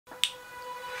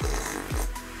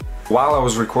While I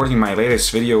was recording my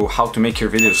latest video, how to make your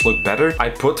videos look better, I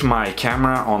put my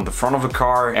camera on the front of the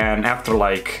car, and after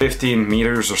like 15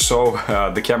 meters or so,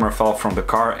 the camera fell from the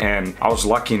car, and I was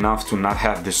lucky enough to not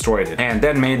have destroyed it. And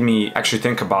that made me actually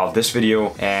think about this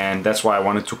video, and that's why I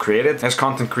wanted to create it. As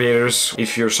content creators,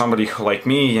 if you're somebody like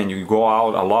me and you go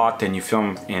out a lot and you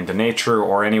film in the nature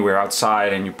or anywhere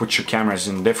outside and you put your cameras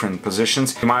in different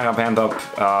positions, you might end up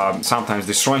sometimes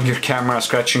destroying your camera,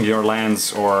 scratching your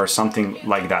lens or something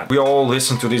like that. We all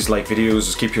listen to these like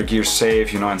videos, keep your gear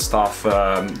safe, you know, and stuff,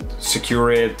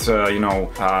 secure it,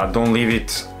 don't leave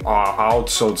it out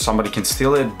so somebody can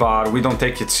steal it, but we don't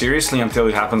take it seriously until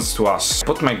it happens to us.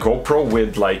 Put my GoPro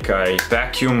with like a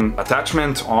vacuum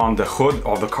attachment on the hood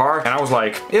of the car, and I was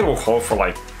like, it will hold for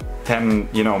like 10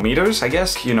 meters, I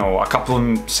guess, a couple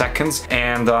of seconds.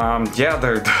 And yeah,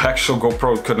 the actual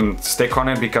GoPro couldn't stick on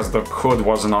it because the hood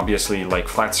wasn't obviously like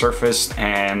flat surfaced,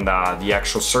 and the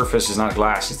actual surface is not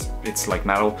glass, it's like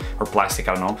metal or plastic,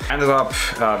 I don't know. Ended up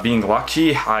being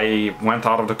lucky. I went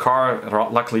out of the car.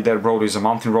 Luckily that road is a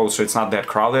mountain road, so it's not that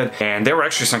crowded, and there were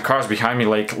actually some cars behind me.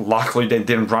 Like, luckily they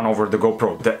didn't run over the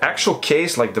GoPro. The actual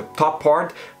case, like the top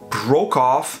part, broke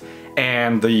off,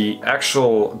 and the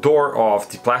actual door of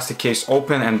the plastic case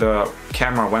opened, and the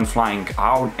camera went flying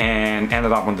out and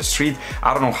ended up on the street.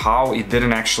 I don't know how it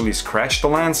didn't actually scratch the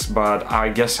lens, but I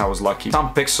guess I was lucky.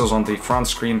 Some pixels on the front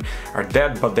screen are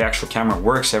dead, but the actual camera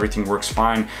works, everything works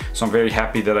fine, so I'm very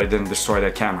happy that I didn't destroy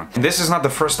that camera. And this is not the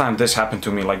first time this happened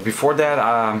to me. Like, before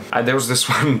that, there was this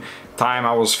one time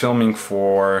I was filming a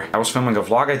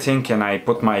vlog, I think, and I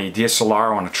put my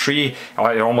DSLR on a tree.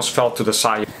 It almost fell to the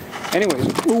side. Anyways,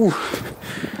 ooh,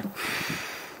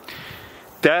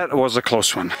 that was a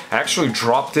close one. I actually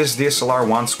dropped this DSLR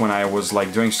once when I was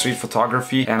like doing street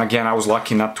photography, and again, I was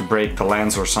lucky not to break the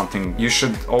lens or something. You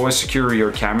should always secure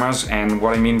your cameras, and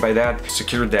what I mean by that,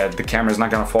 secure that the camera is not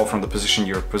gonna fall from the position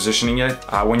you're positioning it.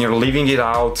 When you're leaving it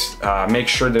out, make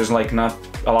sure there's like not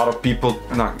a lot of people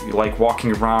like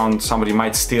walking around. Somebody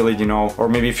might steal it, or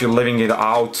maybe if you're leaving it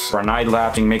out for a night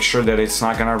lap, make sure that it's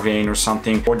not gonna rain or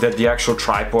something, or that the actual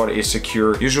tripod is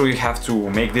secure. Usually you have to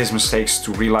make these mistakes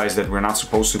to realize that we're not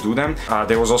supposed to do them.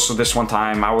 There was also this one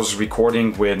time I was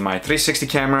recording with my 360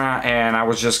 camera, and I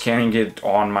was just carrying it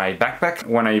on my backpack.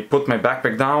 When I put my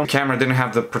backpack down, the camera didn't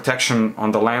have the protection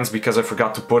on the lens because I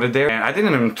forgot to put it there, and I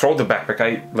didn't even throw the backpack.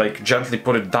 I like gently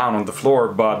put it down on the floor,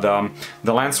 but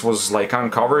the lens was like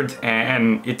uncovered,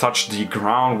 and it touched the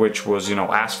ground, which was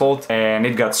asphalt, and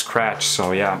it got scratched.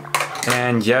 So yeah.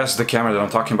 And yes, the camera that I'm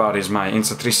talking about is my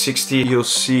Insta360. You'll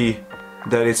see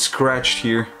that it's scratched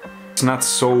here. It's not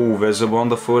so visible on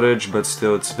the footage, but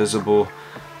still it's visible.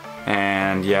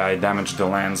 And yeah, I damaged the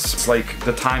lens. It's like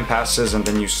the time passes and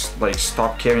then you like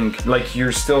stop caring. Like,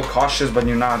 you're still cautious, but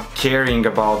you're not caring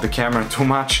about the camera too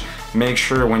much. Make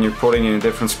sure when you're putting it in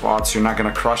different spots, you're not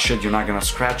gonna crush it, you're not gonna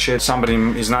scratch it, somebody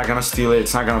is not gonna steal it,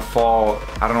 it's not gonna fall.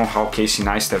 I don't know how Casey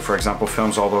Neistat, for example,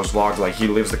 films all those vlogs. Like, he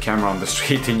leaves the camera on the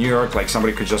street in New York, like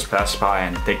somebody could just pass by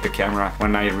and take the camera.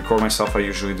 When I record myself, I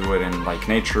usually do it in like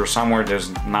nature or somewhere there's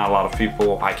not a lot of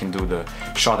people. I can do the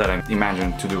shot that I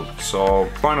imagined to do. So,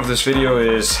 point of this video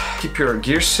is keep your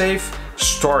gear safe,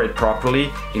 store it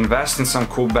properly, invest in some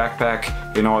cool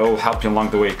backpack, it will help you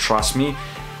along the way, trust me.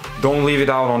 Don't leave it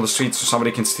out on the street so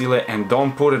somebody can steal it, and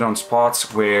don't put it on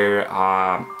spots where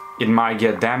it might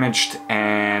get damaged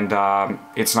and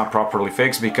it's not properly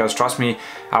fixed, because trust me,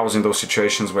 I was in those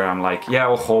situations where I'm like, yeah,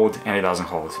 it'll hold, and it doesn't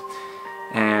hold.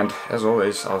 And as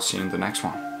always, I'll see you in the next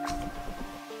one.